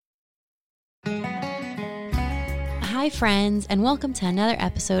Hi, friends, and welcome to another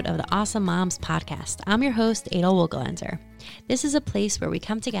episode of the Awesome Moms podcast. I'm your host, Aidel. This is a place where we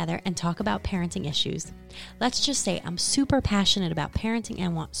come together and talk about parenting issues. Let's just say I'm super passionate about parenting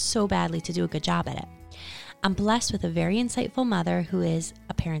and want so badly to do a good job at it. I'm blessed with a very insightful mother who is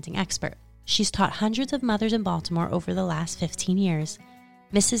a parenting expert. She's taught hundreds of mothers in Baltimore over the last 15 years,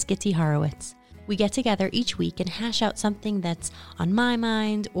 Mrs. Horowitz. We get together each week and hash out something that's on my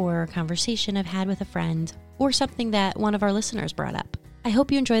mind or a conversation I've had with a friend or something that one of our listeners brought up. I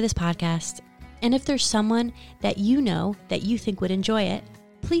hope you enjoy this podcast. And if there's someone that you know that you think would enjoy it,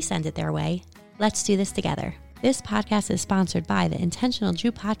 please send it their way. Let's do this together. This podcast is sponsored by the Intentional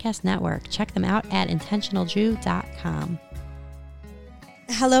Jew Podcast Network. Check them out at intentionaljew.com.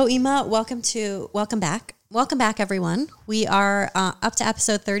 Hello, Ima. Welcome back. Welcome back, everyone. We are up to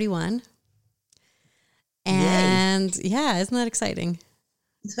episode 31. And Yay. Yeah, isn't that exciting?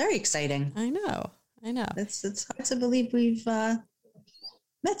 It's very exciting. I know. It's hard to believe we've met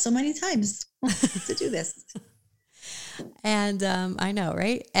so many times to do this. And I know,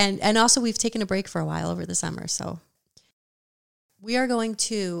 right? And also we've taken a break for a while over the summer. So we are going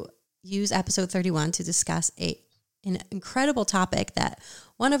to use episode 31 to discuss an incredible topic that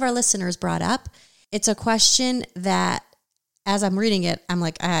one of our listeners brought up. It's a question that, as I'm reading it, I'm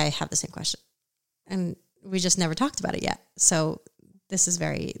like, I have the same question. And we just never talked about it yet. So this is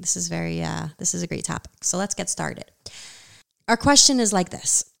a great topic. So let's get started. Our question is like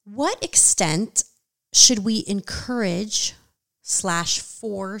this. What extent should we encourage /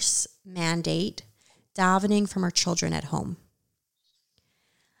 force mandate davening from our children at home?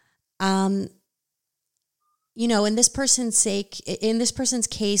 In this person's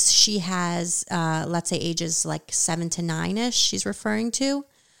case, she has, let's say ages like 7 to 9-ish she's referring to.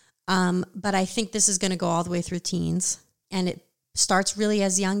 But I think this is going to go all the way through teens, and it starts really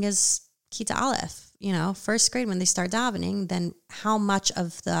as young as Kita Aleph, first grade when they start davening. Then how much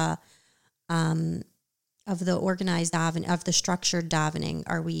of the organized daven, of the structured davening,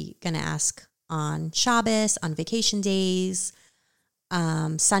 are we going to ask on Shabbos, on vacation days,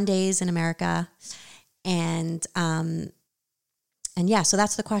 Sundays in America, and yeah, so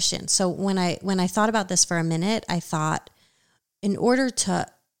that's the question. So when I thought about this for a minute, I thought in order to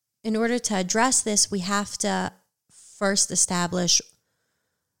address this, we have to first establish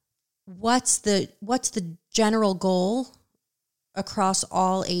what's the general goal across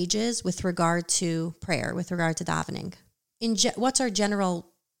all ages with regard to prayer, with regard to davening. What's our general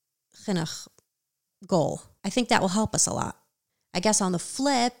chinuch goal? I think that will help us a lot. I guess on the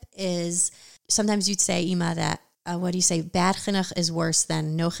flip is sometimes you'd say, Ima, that what do you say? Bad chinuch is worse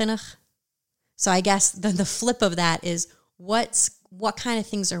than no chinuch. So I guess the flip of that is what kind of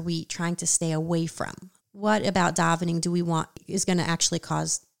things are we trying to stay away from? What about davening do we want is going to actually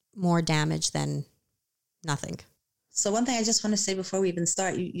cause more damage than nothing? So one thing I just want to say before we even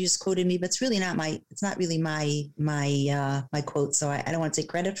start, you just quoted me, but it's not really my quote. So I don't want to take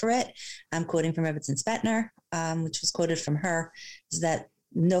credit for it. I'm quoting from Horowitz and Spetner, which was quoted from her, is that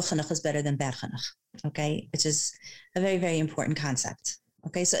no chinuch is better than bad chinuch. Okay. Which is a very, very important concept.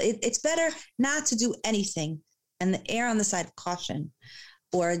 Okay. So it's better not to do anything and err on the side of caution,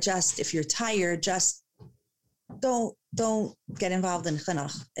 or just if you're tired, just don't get involved in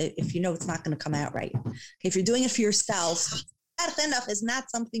chinuch if you know it's not going to come out right. If you're doing it for yourself, that chinuch is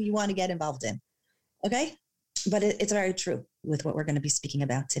not something you want to get involved in. Okay, but it's very true with what we're going to be speaking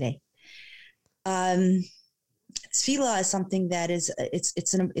about today. Tefillah is something that is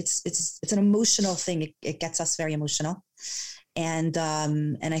it's an emotional thing. It gets us very emotional. And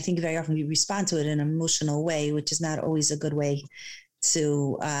I think very often we respond to it in an emotional way, which is not always a good way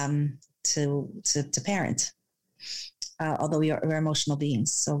to parent. Although we're emotional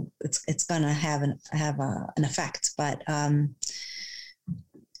beings, so it's going to have an effect. But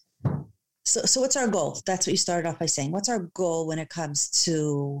so what's our goal? That's what you started off by saying. What's our goal when it comes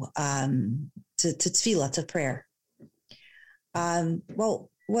to tefillah, to prayer?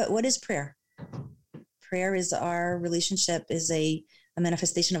 Well, what is prayer? Prayer is our relationship, is a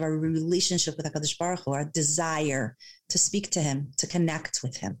manifestation of our relationship with HaKadosh Baruch Hu, our desire to speak to Him, to connect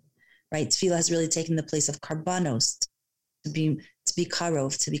with Him, right? Tefillah has really taken the place of karbanos, to be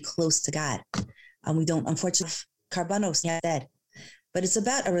karov, to be close to God. We don't, unfortunately, karbanos yet dead, but it's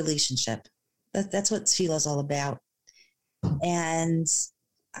about a relationship. That's what tefillah is all about. And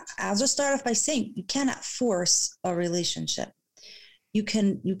I'll just start off by saying you cannot force a relationship. You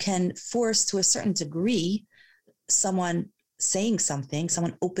can force to a certain degree someone saying something,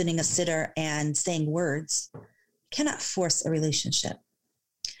 someone opening a siddur and saying words. You cannot force a relationship.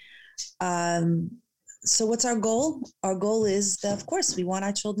 So what's our goal? Our goal is that, of course, we want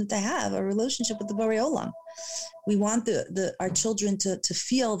our children to have a relationship with the Borei Olam. We want our children to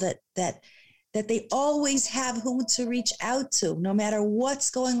feel that they always have whom to reach out to, no matter what's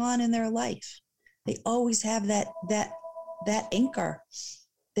going on in their life. They always have that anchor.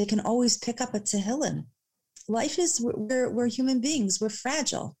 They can always pick up a Tehillim. Life is, we're human beings. We're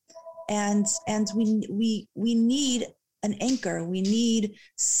fragile, and we need an anchor. We need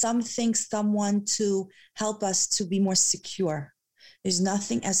someone to help us to be more secure. There's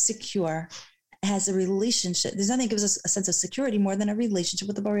nothing as secure as a relationship. There's nothing that gives us a sense of security more than a relationship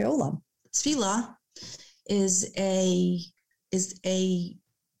with the Borei Olam. Tefillah is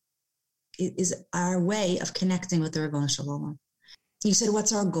our way of connecting with the Ribono Shel Olam. You said,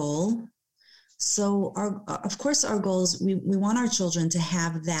 what's our goal? So of course our goal is we want our children to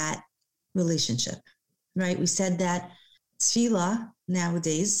have that relationship, right? We said that Tefillah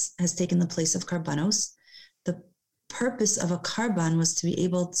nowadays has taken the place of karbanos. The purpose of a karban was to be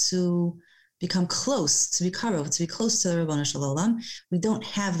able to become close, to be karov, to be close to the Ribono Shel Olam. We don't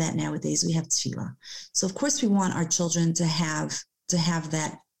have that nowadays. We have tefillah. So of course we want our children to have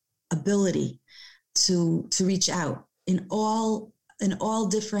that ability to reach out in all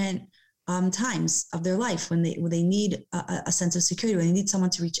different times of their life, when they need a sense of security, when they need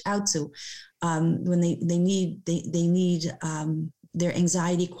someone to reach out to, when they need their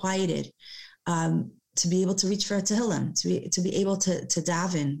anxiety quieted, to be able to reach for a Tehillim, to be able to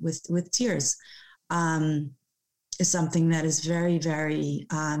daven with tears, is something that is very, very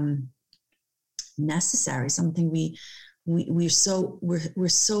necessary. Something we're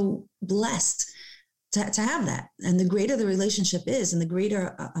so blessed to have that. And the greater the relationship is, and the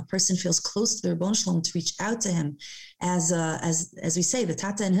greater a person feels close to the Ribono Shel Olam, to reach out to him, as we say, the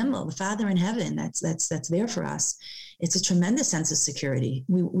Tata in Himmel, the Father in heaven, that's there for us. It's a tremendous sense of security.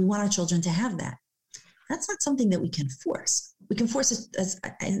 We want our children to have that. That's not something that we can force. We can force it, as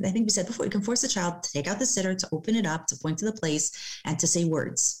I think we said before, we can force a child to take out the siddur, to open it up, to point to the place, and to say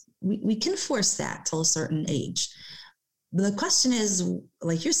words. We can force that till a certain age. The question is,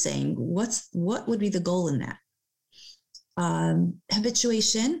 like you're saying, what would be the goal in that?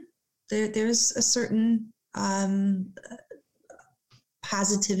 Habituation. There's a certain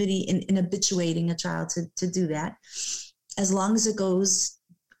positivity in habituating a child to do that, as long as it goes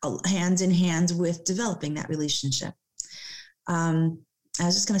hand in hand with developing that relationship. I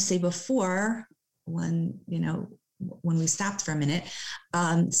was just going to say before, when we stopped for a minute,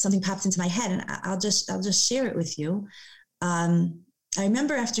 something popped into my head, and I'll just share it with you. I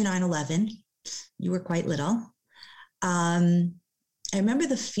remember after 9/11, you were quite little. I remember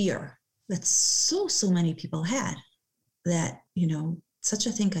the fear that so many people had, that, such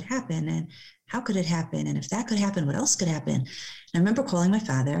a thing could happen, and how could it happen? And if that could happen, what else could happen? And I remember calling my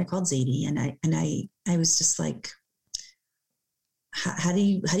father. I called Zadie, and I was just like, how do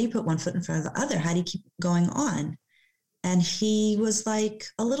you put one foot in front of the other? How do you keep going on? And he was like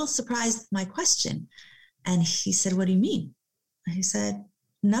a little surprised at my question. And he said, what do you mean? And he said,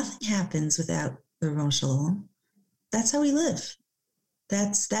 nothing happens without the Ribono Shel Olam. That's how we live.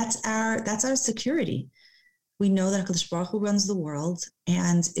 That's our security. We know that HaKadosh Baruch Hu runs the world.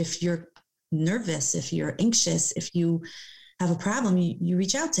 And if you're nervous, if you're anxious, if you have a problem, you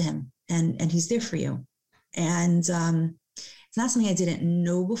reach out to him, and he's there for you. And it's not something I didn't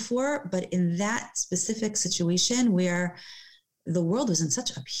know before, but in that specific situation where the world was in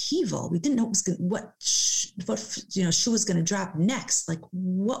such upheaval, we didn't know what shoe was going to drop next, like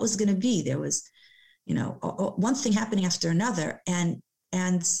what was going to be. There was, one thing happening after another, and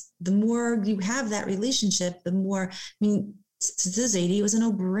the more you have that relationship, the more. To Zadie, it was a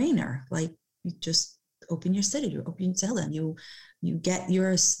no-brainer. Like, you just open your siddur, you open your Tehillim, you get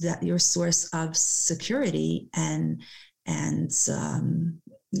your source of security and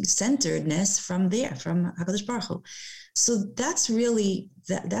centeredness from there, from HaKadosh Baruch Hu. So that's really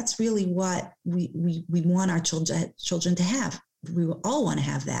what we want our children to have. We all want to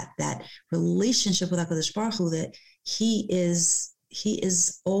have that relationship with HaKadosh Baruch Hu, that he is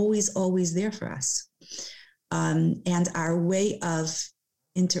always there for us. And our way of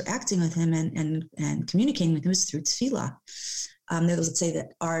interacting with him and communicating with him is through tefillah. Those that say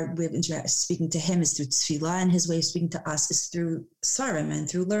that our way of speaking to him is through tefillah, and his way of speaking to us is through sarim, and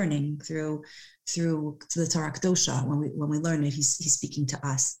through learning, through the Torah Kedosha. When we learn it, he's speaking to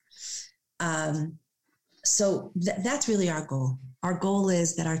us. So that's really our goal. Our goal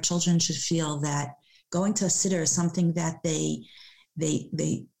is that our children should feel that going to a siddur is something that they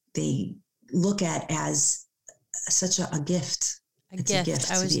look at as such a gift. It's a gift.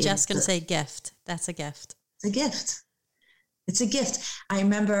 I was just going to say gift. That's a gift. It's a gift. It's a gift. I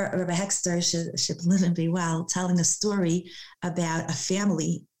remember Rabbi Hexter, should live and be well, telling a story about a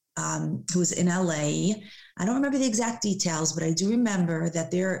family who was in LA. I don't remember the exact details, but I do remember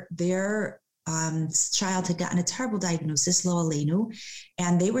that their child had gotten a terrible diagnosis, lo aleinu,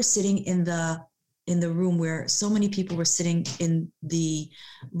 and they were sitting in the room where so many people were sitting in the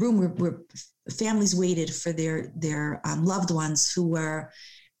room where families waited for their loved ones who were.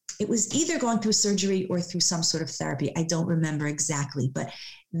 It was either going through surgery or through some sort of therapy. I don't remember exactly, but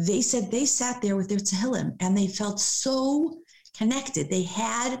they said they sat there with their tehillim and they felt so connected. They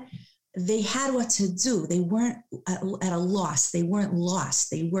had what to do. They weren't at a loss. They weren't lost.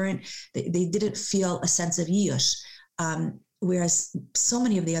 They didn't feel a sense of yush, whereas so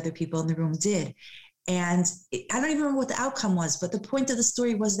many of the other people in the room did. And I don't even remember what the outcome was, but the point of the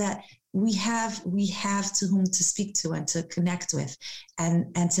story was that we have to whom to speak to and to connect with,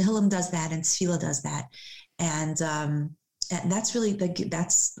 and Tehillim does that, and Tefillah does that, and that's really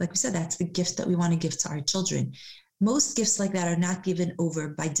that's like we said, that's the gift that we want to give to our children. Most gifts like that are not given over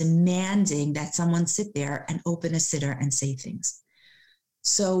by demanding that someone sit there and open a siddur and say things.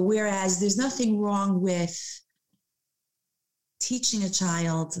 So whereas there's nothing wrong with teaching a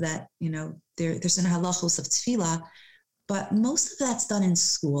child that, there's an halachos of tefillah, but most of that's done in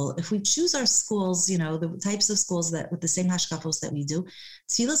school. If we choose our schools, the types of schools that with the same hashkafos that we do,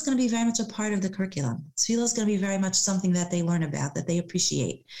 tefillah is going to be very much a part of the curriculum. Tefillah is going to be very much something that they learn about, that they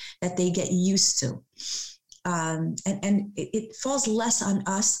appreciate, that they get used to. And it falls less on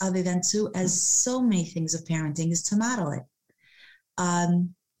us other than to, as so many things of parenting, is to model it.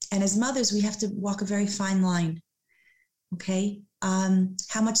 And as mothers, we have to walk a very fine line. Okay.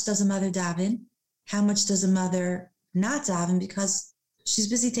 How much does a mother daven? How much does a mother not daven because she's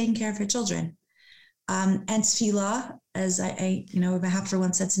busy taking care of her children? And tefillah, as Rabbi Hapfer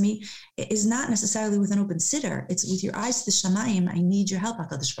once said to me, is not necessarily with an open siddur. It's with your eyes to the shamayim. I need your help,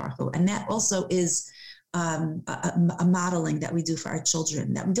 HaKadosh Baruch Hu. And that also is a modeling that we do for our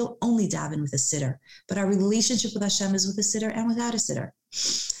children, that we don't only daven with a siddur, but our relationship with Hashem is with a siddur and without a siddur.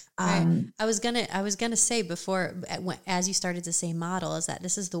 Right. I was gonna say before, as you started to say model, is that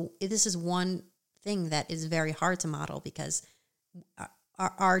this is one thing that is very hard to model, because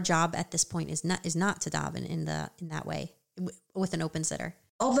our job at this point is not to daven in that way with an open siddur.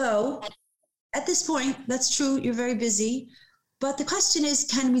 Although at this point, that's true, you're very busy, but the question is,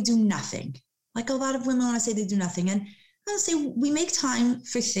 can we do nothing? Like a lot of women want to say they do nothing, and I say we make time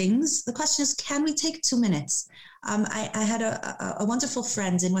for things. The question is, can we take 2 minutes? I had a wonderful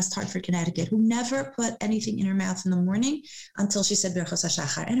friend in West Hartford, Connecticut, who never put anything in her mouth in the morning until she said Berachos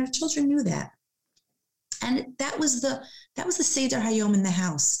HaShachar, and her children knew that. And that was the Seder Hayom in the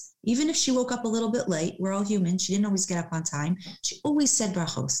house. Even if she woke up a little bit late, we're all human, she didn't always get up on time, she always said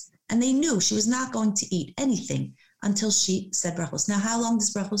Brachos. And they knew she was not going to eat anything until she said Brachos. Now, how long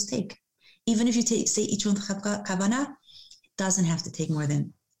does Brachos take? Even if you say each one kavanah, it doesn't have to take more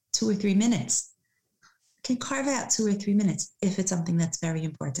than 2 or 3 minutes. You can carve out 2 or 3 minutes if it's something that's very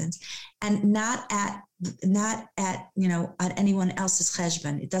important, and not at on anyone else's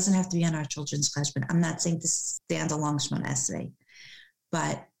cheshbon. It doesn't have to be on our children's cheshbon. I'm not saying to stand along Shemona Esrei,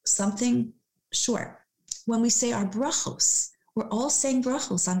 but something short. When we say our brachos, we're all saying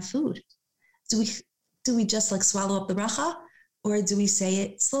brachos on food. Do we just like swallow up the bracha? Or do we say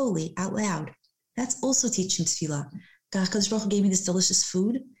it slowly, out loud? That's also teaching tefillah. God, HaKadosh Baruch Hu gave me this delicious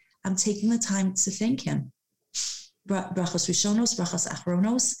food. I'm taking the time to thank him. Brachos Rishonos, Brachos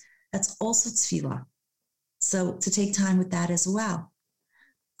Achronos, that's also tefillah. So to take time with that as well.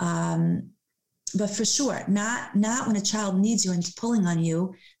 But for sure, not when a child needs you and pulling on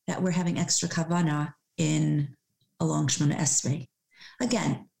you, that we're having extra kavanah in along Shemona Esrei.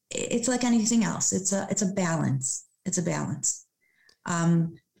 Again, it's like anything else. It's a balance. It's a balance.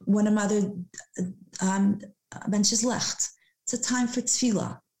 When a mother benches lecht, it's a time for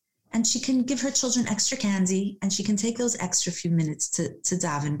tefillah, and she can give her children extra candy, and she can take those extra few minutes to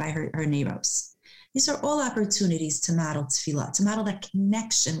daven by her neiros. These are all opportunities to model tefillah, to model that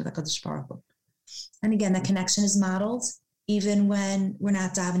connection with HaKadosh Baruch Hu. And again, that connection is modeled even when we're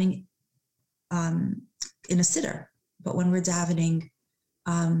not davening in a siddur, but when we're davening,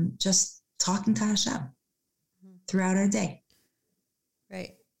 just talking to Hashem throughout our day.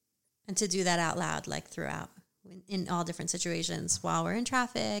 Right. And to do that out loud, like throughout, in all different situations, while we're in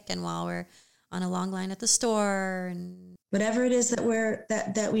traffic and while we're on a long line at the store, and whatever it is that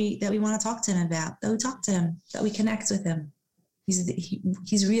we want to talk to him about, that we talk to him, that we connect with him.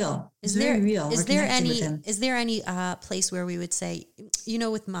 He's real. He's very real. Is there any place where we would say,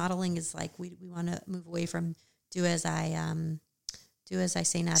 with modeling is like we want to move away from do as I Do as I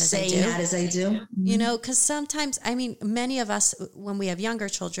say, not as I do. Say not as I do. Mm-hmm. You know, because sometimes, I mean, many of us, when we have younger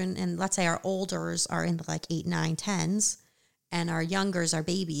children, and let's say our olders are in like 8, 9, 10s, and our youngers are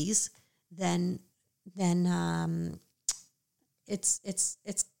babies, then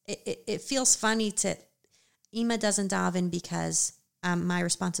it feels funny to, Ima doesn't daven because my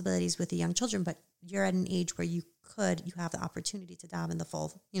responsibilities with the young children, but you're at an age where you have the opportunity to daven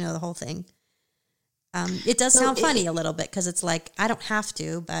the whole thing. It does sound funny a little bit because it's like, I don't have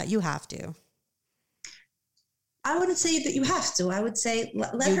to, but you have to. I wouldn't say that you have to. I would say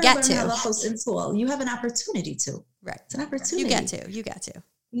let her learn halachos in school. You have an opportunity to. Right. It's an opportunity. You get to.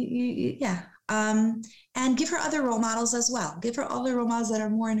 Yeah. And give her other role models as well. Give her other role models that are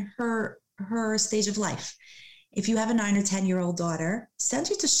more in her stage of life. If you have a 9 or 10-year-old daughter, send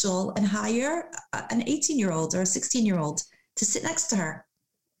her to shul and hire an 18-year-old or a 16-year-old to sit next to her.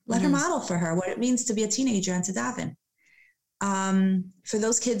 Let her model for her what it means to be a teenager and to daven. For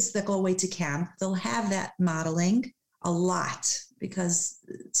those kids that go away to camp, they'll have that modeling a lot because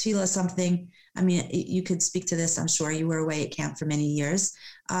tefillah is something, I mean, you could speak to this, I'm sure you were away at camp for many years.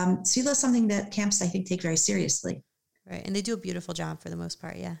 Tefillah is something that camps, I think, take very seriously. Right. And they do a beautiful job for the most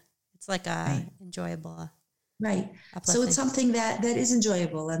part. Yeah. It's like enjoyable. Right. So it's something that is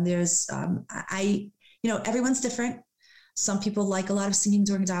enjoyable. And there's, everyone's different. Some people like a lot of singing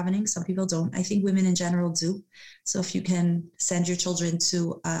during davening. Some people don't. I think women in general do. So if you can send your children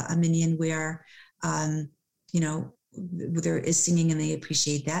to a minyan where, there is singing and they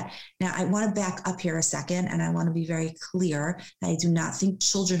appreciate that. Now, I want to back up here a second, and I want to be very clear that I do not think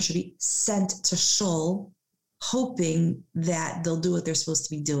children should be sent to shul hoping that they'll do what they're supposed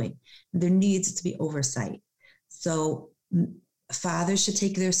to be doing. There needs to be oversight. So fathers should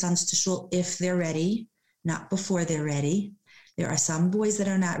take their sons to shul if they're ready, not before they're ready. There are some boys that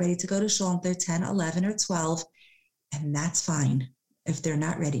are not ready to go to shul if they're 10, 11, or 12, and that's fine if they're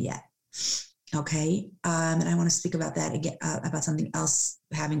not ready yet. Okay. And I want to speak about that again, about something else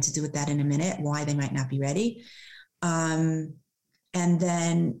having to do with that in a minute, why they might not be ready. And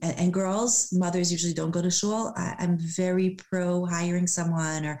girls, mothers usually don't go to shul. I'm very pro hiring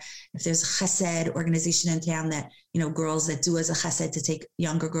someone, or if there's a chesed organization in town that, girls that do as a chesed to take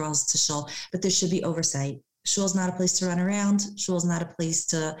younger girls to shul, but there should be oversight. Shul's not a place to run around. Shul's not a place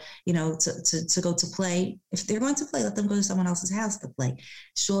to go to play. If they're going to play, let them go to someone else's house to play.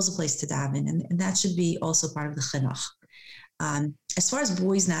 Shul's a place to daven, and that should be also part of the chinuch. As far as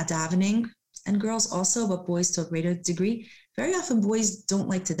boys not davening, and girls also, but boys to a greater degree, very often boys don't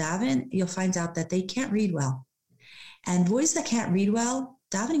like to daven. You'll find out that they can't read well. And boys that can't read well,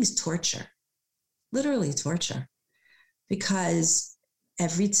 davening is torture, literally torture, because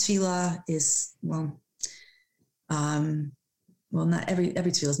every tefillah is, not every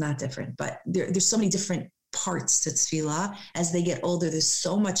tefillah is not different, but there's so many different parts to tefillah. As they get older, there's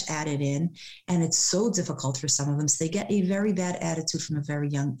so much added in, and it's so difficult for some of them. So they get a very bad attitude from a very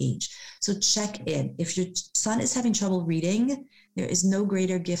young age. So check in. If your son is having trouble reading, there is no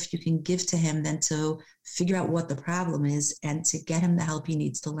greater gift you can give to him than to figure out what the problem is and to get him the help he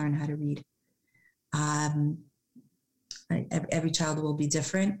needs to learn how to read. Every child will be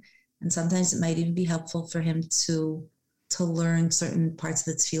different, and sometimes it might even be helpful for him to learn certain parts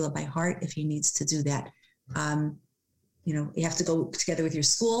of the tefillah by heart if he needs to do that. You have to go together with your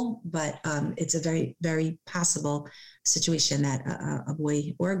school, but it's a very, very possible situation that a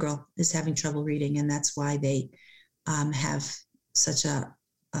boy or a girl is having trouble reading, and that's why they have such a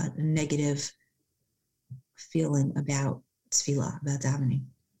negative feeling about tefillah, about davening.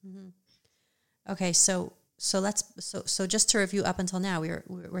 Mm-hmm. Okay, so just to review up until now,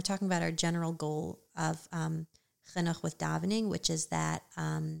 we're talking about our general goal of chinuch with davening, which is that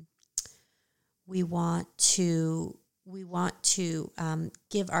we want to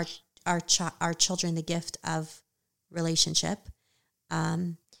give our children the gift of relationship,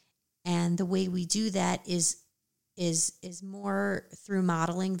 and the way we do that is more through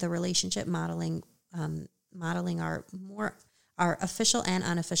modeling the relationship, modeling our official and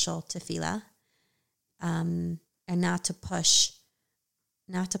unofficial tefillah, and not to push,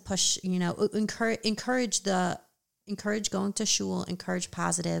 encourage going to shul, encourage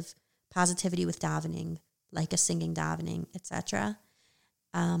positivity with davening, like a singing davening, etc.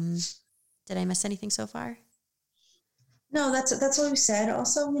 Did I miss anything so far? No, that's what we said.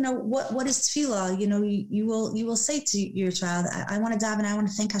 Also, what is tefillah? You will say to your child, I want to daven. I want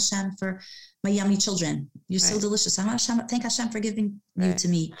to thank Hashem for my yummy children. You're so delicious. I want to thank Hashem for giving you to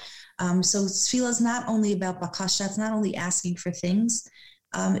me. So tefillah is not only about bakasha. It's not only asking for things.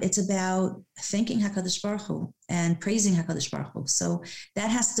 It's about thanking HaKadosh Baruch Hu and praising HaKadosh Baruch Hu. So that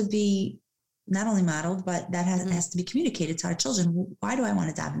has to be not only modeled, but that has to be communicated to our children. Why do I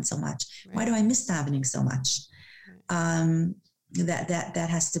want to daven so much? Right. Why do I miss davening so much? Right. That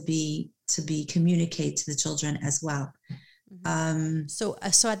has to be communicated to the children as well. So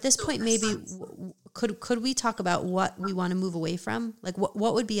at this point, maybe could we talk about what we want to move away from? Like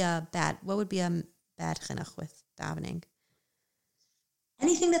what would be a bad chinuch with davening?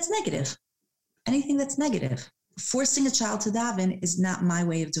 Anything that's negative. Forcing a child to daven is not my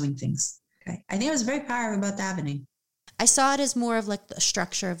way of doing things. Okay. I think I was very powerful about davening. I saw it as more of like the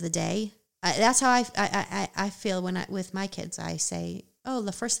structure of the day. That's how I feel with my kids. I say, oh,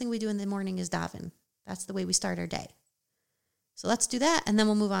 the first thing we do in the morning is daven. That's the way we start our day. So let's do that, and then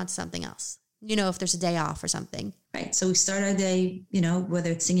we'll move on to something else. If there's a day off or something. Right. So we start our day, whether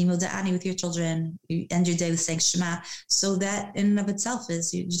it's singing Moda'ani with your children, you end your day with saying Shema. So that in and of itself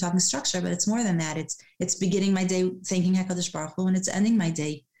is, you're talking structure, but it's more than that. It's beginning my day thanking HaKadosh Baruch Hu, and it's ending my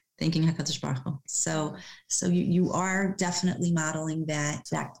day thanking HaKadosh Baruch Hu. So you are definitely modeling that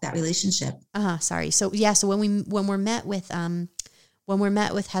relationship. Sorry. So yeah. So when we're met with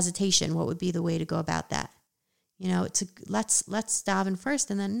hesitation, what would be the way to go about that? Let's daven first,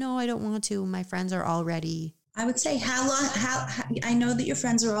 and then no, I don't want to. My friends are all ready. I would say, how long? I know that your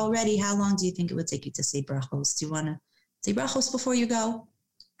friends are all ready. How long do you think it would take you to say brachos? Do you want to say brachos before you go?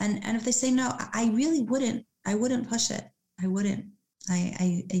 And if they say no, I really wouldn't. I wouldn't push it. I wouldn't.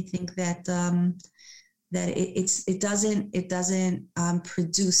 I think that it doesn't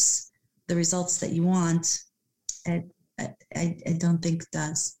produce the results that you want. I don't think it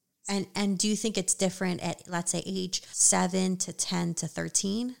does. And do you think it's different at, let's say, age 7 to 10 to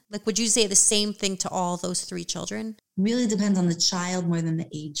 13? Like, would you say the same thing to all those 3 children? Really depends on the child more than the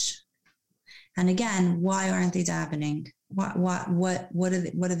age. And again, why aren't they davening? What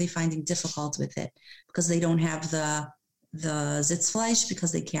are they finding difficult with it? Because they don't have the Sitzfleisch,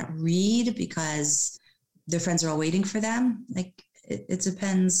 because they can't read, because their friends are all waiting for them. Like it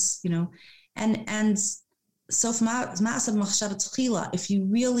depends, and so if you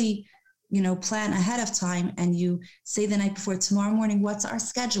really, plan ahead of time and you say the night before, tomorrow morning, what's our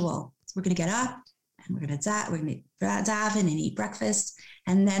schedule? So we're going to get up and we're going to daven and eat breakfast.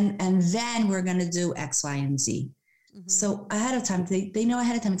 And then we're going to do X, Y, and Z. Mm-hmm. So ahead of time, they know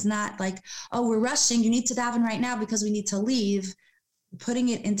ahead of time. It's not like, oh, we're rushing. You need to daven right now because we need to leave. Putting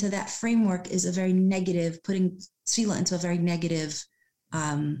it into that framework is a very negative, putting tefillah into a very negative,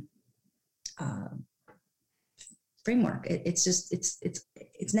 framework. It's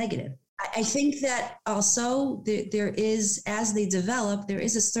negative. I think that also there is, as they develop, there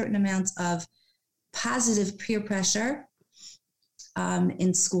is a certain amount of positive peer pressure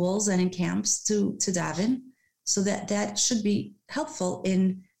in schools and in camps to daven, so that should be helpful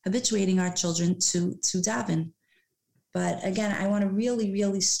in habituating our children to daven. But again, I want to really,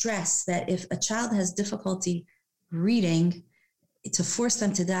 really stress that if a child has difficulty reading, to force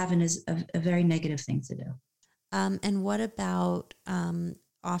them to daven is a very negative thing to do. And what about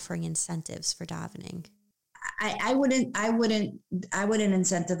offering incentives for davening? I wouldn't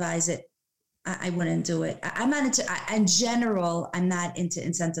incentivize it. I wouldn't do it. I'm not into, in general, I'm not into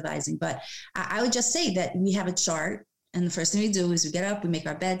incentivizing, but I would just say that we have a chart, and the first thing we do is we get up, we make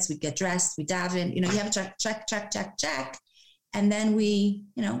our beds, we get dressed, we daven, you have a check. And then we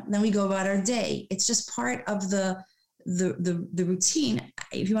go about our day. It's just part of the routine.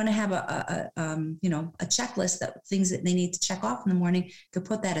 If you want to have a checklist of things that they need to check off in the morning, to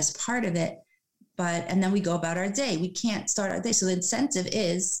put that as part of it. And then we go about our day. We can't start our day. So the incentive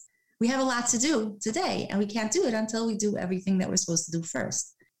is, we have a lot to do today, and we can't do it until we do everything that we're supposed to do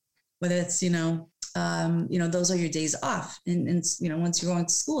first. Whether it's, those are your days off. And once you're going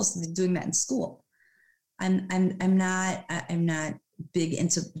to school, so they're doing that in school. I'm not big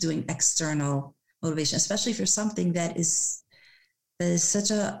into doing external motivation, especially for something that is such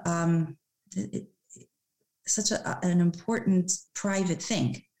an important private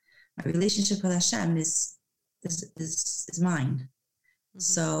thing. My relationship with Hashem is mine. Mm-hmm.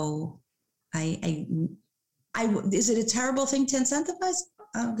 So is it a terrible thing to incentivize?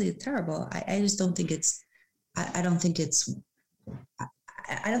 I don't think it's terrible. I just don't think it's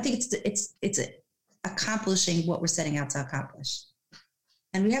accomplishing what we're setting out to accomplish.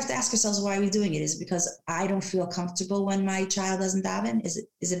 And we have to ask ourselves, why are we doing it? Is it because I don't feel comfortable when my child doesn't daven? Is it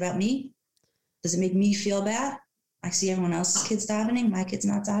about me? Does it make me feel bad? I see everyone else's kids davening, my kid's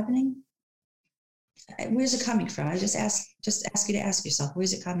not davening. Where's it coming from? I just ask you to ask yourself,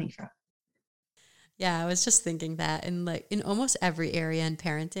 where's it coming from? Yeah, I was just thinking that in almost every area in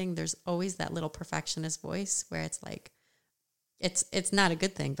parenting, there's always that little perfectionist voice where it's like, it's not a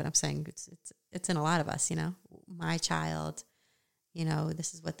good thing, but I'm saying it's in a lot of us, my child,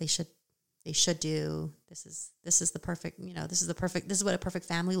 this is what they should they should do. This is the perfect, this is what a perfect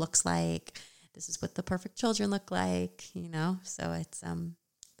family looks like. This is what the perfect children look like, So it's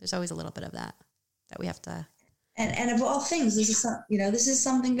there's always a little bit of that we have to. And of all things, this is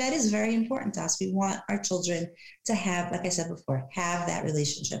something that is very important to us. We want our children to have, like I said before, have that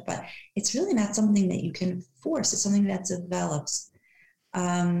relationship, but it's really not something that you can force. It's something that develops.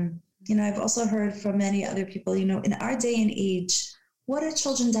 I've also heard from many other people, in our day and age, what are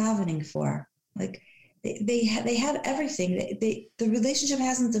children davening for? Like they have everything. The relationship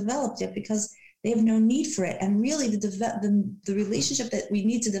hasn't developed yet because they have no need for it. And really the relationship that we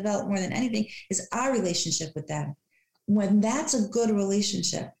need to develop more than anything is our relationship with them. When that's a good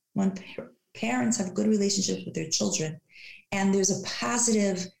relationship, when parents have good relationships with their children, and there's a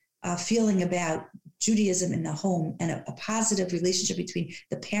positive feeling about Judaism in the home and a positive relationship between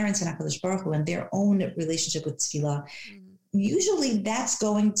the parents and HaKadosh Baruch Hu and their own relationship with tefillah, usually that's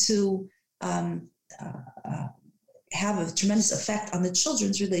going to have a tremendous effect on the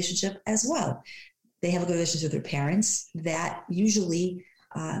children's relationship as well. They have a good relationship with their parents that usually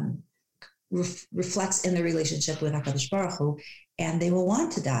reflects in their relationship with HaKadosh Baruch Hu, and they will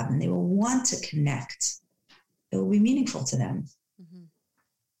want to daven, they will want to connect. It will be meaningful to them. Mm-hmm.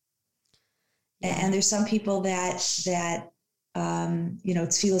 Yeah. And there's some people that tefillah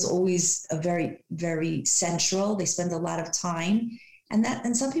is always a very, very central. They spend a lot of time,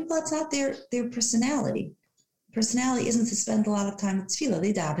 and some people, it's not their personality. Personality isn't to spend a lot of time with tefillah.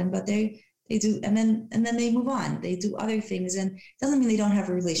 They daven, but they do, and then they move on. They do other things, and it doesn't mean they don't have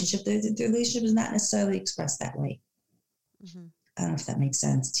a relationship. Their relationship is not necessarily expressed that way. Mm-hmm. I don't know if that makes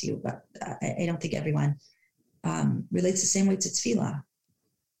sense to you, but I don't think everyone relates the same way to tefillah.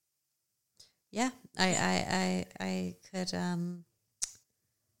 Yeah, I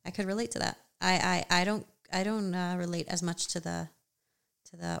could relate to that. I don't relate as much to the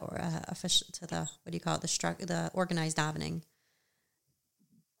organized davening.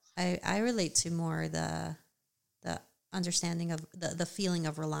 I relate to more the understanding of the feeling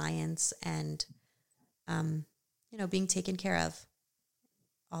of reliance and being taken care of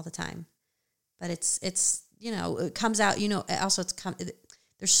all the time. But it's it comes out, also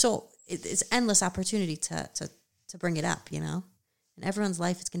it's endless opportunity to bring it up, and everyone's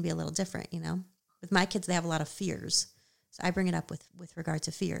life is going to be a little different, With my kids, they have a lot of fears. So I bring it up with regard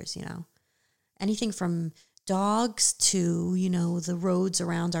to fears, anything from dogs to, the roads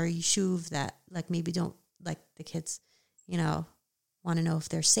around our yeshuv that maybe don't the kids, want to know if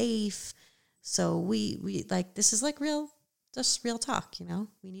they're safe. So we this is real talk,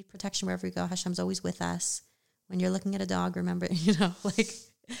 we need protection wherever we go. Hashem's always with us. When you're looking at a dog, remember,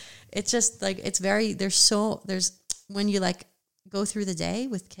 it's just when you go through the day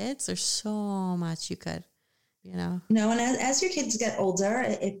with kids, there's so much you could, and as your kids get older,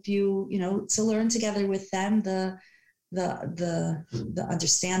 if you, to learn together with them, the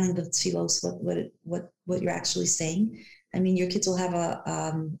understanding of tefillos, what you're actually saying. I mean, your kids will have a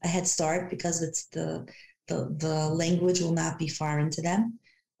head start because it's the language will not be foreign to them.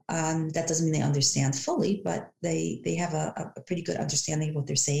 That doesn't mean they understand fully, but they have a pretty good understanding of what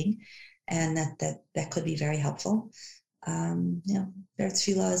they're saying, and that could be very helpful. Their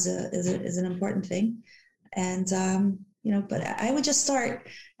tefillah is an important thing, and but I would just start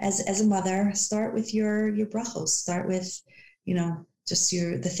as a mother. Start with your brachos. Start with just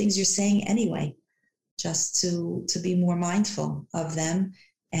the things you're saying anyway, just to be more mindful of them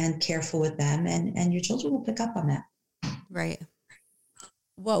and careful with them, and your children will pick up on that. Right.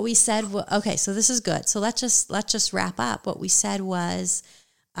 What we said, okay, so this is good. So let's just wrap up. What we said was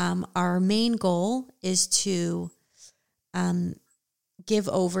our main goal is to give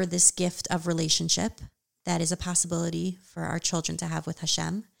over this gift of relationship that is a possibility for our children to have with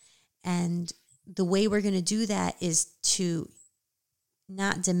Hashem. And the way we're going to do that is to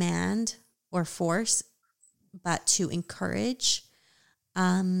not demand or force, but to encourage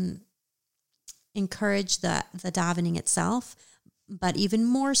the davening itself, but even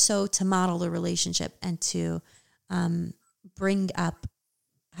more so to model the relationship and to bring up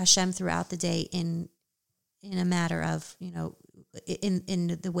Hashem throughout the day in a matter of,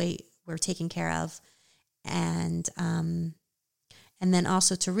 in the way we're taken care of. And then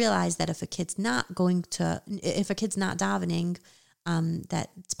also to realize that if a kid's not davening, that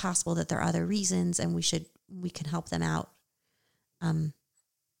it's possible that there are other reasons, and we can help them out to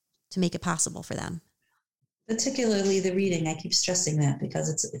make it possible for them. Particularly the reading, I keep stressing that because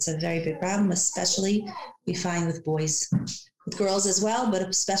it's a very big problem, especially we find with boys, with girls as well, but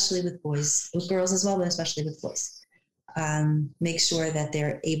especially with boys, with girls as well, but especially with boys. Make sure that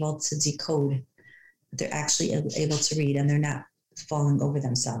they're able to decode, that they're actually able to read, and they're not falling over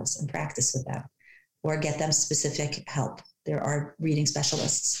themselves and practice with them, or get them specific help. There are reading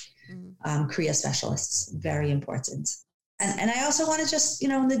specialists, Kriya specialists, very important. And I also want to just,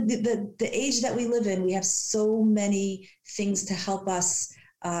 in the age that we live in, we have so many things to help us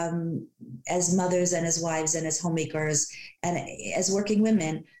as mothers and as wives and as homemakers and as working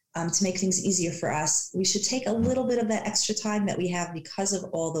women to make things easier for us. We should take a little bit of that extra time that we have because of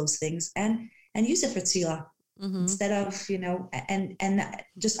all those things and use it for tefillah instead of, and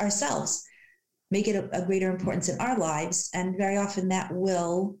just ourselves. Make it a greater importance in our lives. And very often that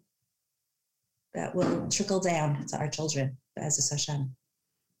will trickle down to our children, as a Hashem.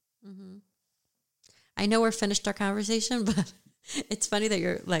 I know we're finished our conversation, but it's funny that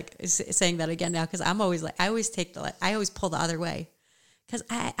you're like saying that again now, because I'm always like, I always pull the other way. Because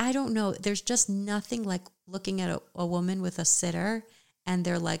I don't know, there's just nothing like looking at a woman with a sitter and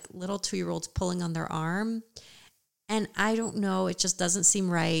they're like little 2-year-olds pulling on their arm. And I don't know, it just doesn't seem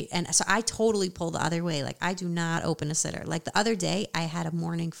right. And so I totally pull the other way. Like I do not open a sitter. Like the other day I had a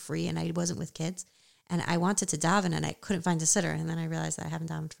morning free and I wasn't with kids and I wanted to daven and I couldn't find a sitter. And then I realized that I haven't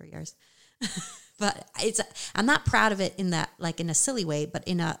davened for years. But I'm not proud of it in that, like in a silly way, but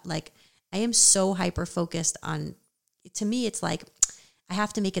in a, like, I am so hyper focused on, to me, it's like, I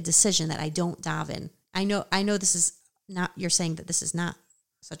have to make a decision that I don't daven. I know this is not, you're saying that this is not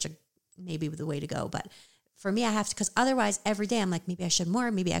such a, maybe the way to go, but for me, I have to, because otherwise every day I'm like, maybe I should more,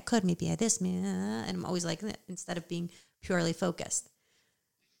 maybe I could, maybe I this, maybe, and I'm always like, instead of being purely focused.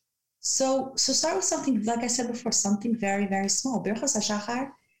 So start with something, like I said before, something very, very small. Birchos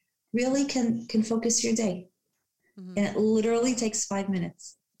HaShachar really can focus your day. And it literally takes 5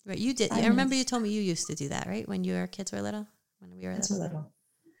 minutes. Right, you did. I remember you told me you used to do that, right? When your kids were little? When we were little.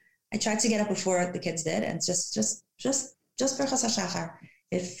 I tried to get up before the kids did, and just Birchos HaShachar.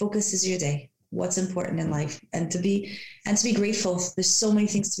 It focuses your day. What's important in life, and to be grateful. There's so many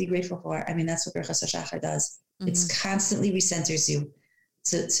things to be grateful for. I mean, that's what Birchos HaShachar does. It's constantly recenters you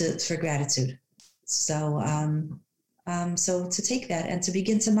for gratitude. So to take that and to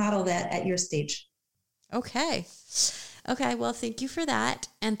begin to model that at your stage. Okay. Well, thank you for that,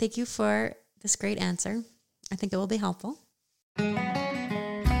 and thank you for this great answer. I think it will be helpful.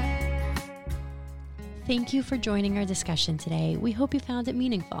 Thank you for joining our discussion today. We hope you found it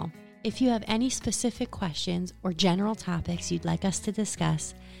meaningful. If you have any specific questions or general topics you'd like us to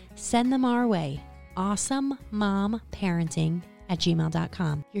discuss, send them our way.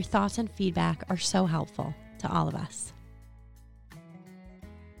 awesomemomparenting@gmail.com. Your thoughts and feedback are so helpful to all of us.